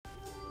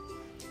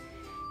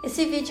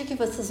Esse vídeo que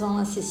vocês vão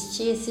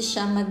assistir se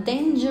chama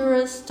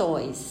Dangerous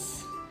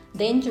Toys.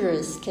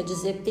 Dangerous quer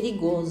dizer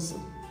perigoso.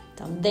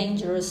 Então,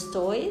 Dangerous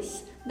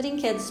Toys,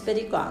 brinquedos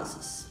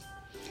perigosos.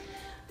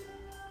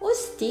 O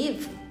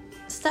Steve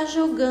está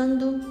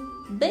jogando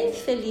bem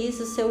feliz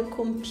o seu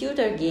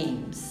computer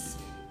games.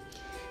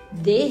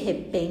 De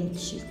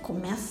repente,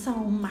 começa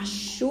uma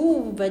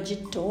chuva de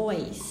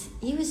toys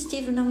e o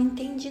Steve não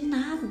entende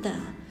nada.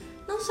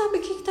 Não sabe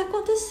o que está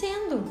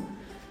acontecendo.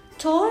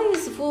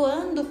 Toys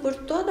voando por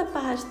toda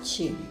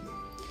parte.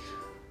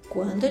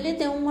 Quando ele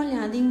deu uma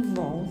olhada em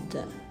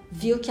volta,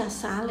 viu que a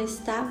sala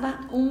estava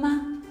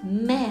uma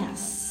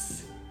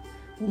mess,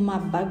 uma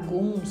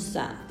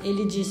bagunça.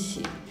 Ele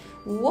disse: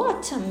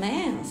 "What a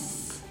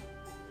mess!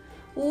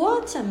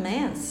 What a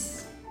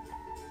mess!"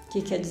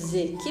 Que quer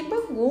dizer, que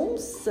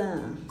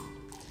bagunça.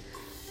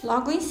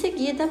 Logo em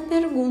seguida,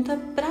 pergunta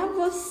para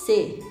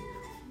você: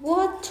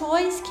 "What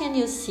toys can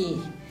you see?"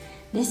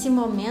 Nesse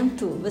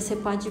momento, você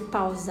pode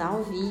pausar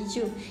o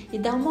vídeo e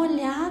dar uma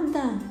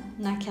olhada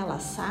naquela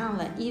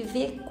sala e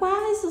ver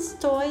quais os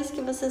toys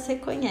que vocês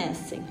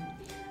reconhecem.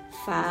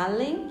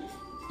 Falem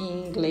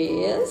em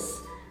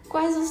inglês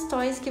quais os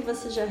toys que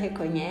você já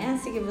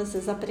reconhece, que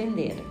vocês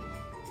aprenderam.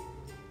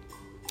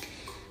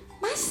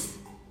 Mas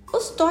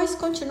os toys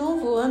continuam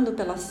voando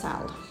pela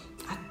sala,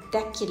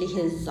 até que ele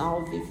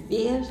resolve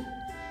ver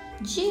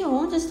de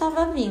onde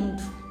estava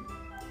vindo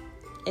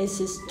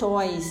esses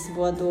toys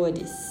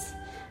voadores.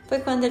 Foi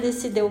quando ele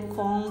se deu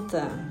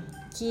conta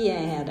que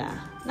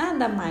era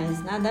nada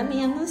mais, nada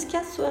menos que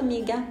a sua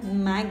amiga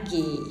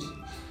Maggie,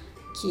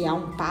 que é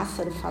um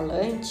pássaro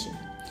falante.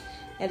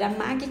 Era a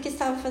Maggie que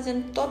estava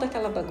fazendo toda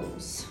aquela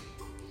bagunça.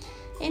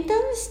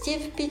 Então,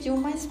 Steve pediu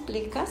uma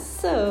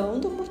explicação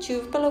do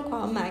motivo pelo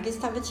qual a Maggie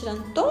estava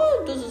tirando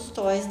todos os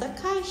toys da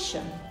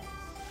caixa.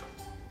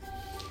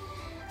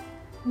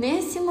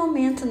 Nesse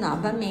momento,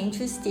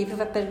 novamente, o Steve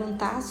vai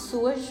perguntar a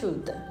sua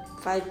ajuda,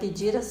 vai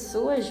pedir a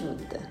sua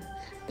ajuda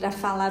para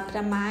falar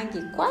para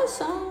Maggie quais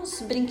são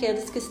os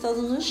brinquedos que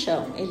estão no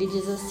chão. Ele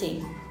diz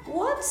assim: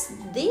 "What's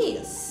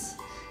this?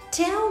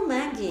 Tell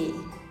Maggie."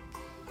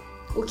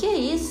 O que é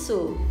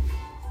isso?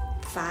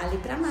 Fale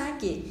para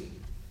Maggie.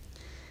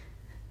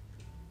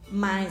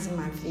 Mais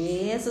uma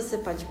vez, você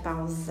pode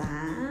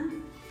pausar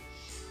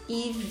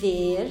e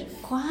ver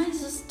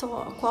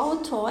qual o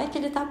toy que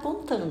ele está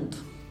apontando.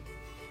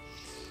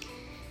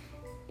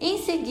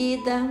 Em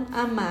seguida,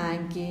 a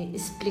Maggie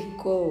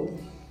explicou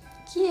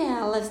que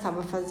ela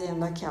estava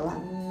fazendo aquela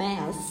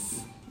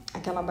mess,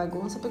 aquela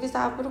bagunça, porque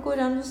estava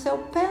procurando o seu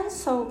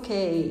pencil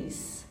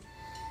case.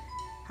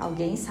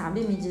 Alguém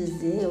sabe me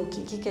dizer o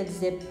que quer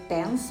dizer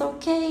pencil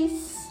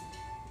case?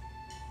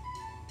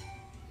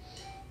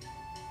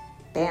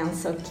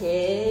 Pencil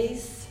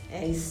case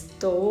é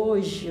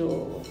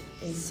estojo,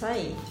 isso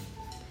aí.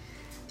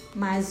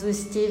 Mas o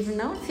Steve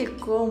não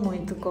ficou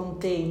muito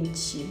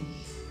contente.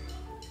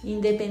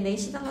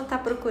 Independente dela estar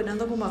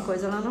procurando alguma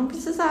coisa, ela não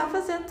precisava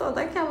fazer toda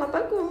aquela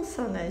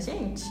bagunça, né,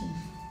 gente?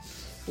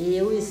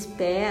 Eu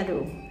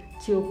espero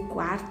que o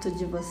quarto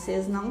de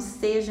vocês não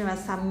seja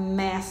essa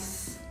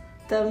mess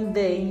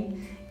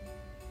também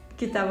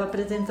que estava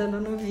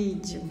apresentando no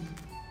vídeo.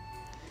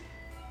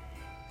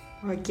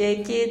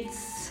 Ok,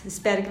 kids?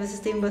 Espero que vocês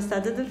tenham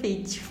gostado do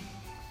vídeo.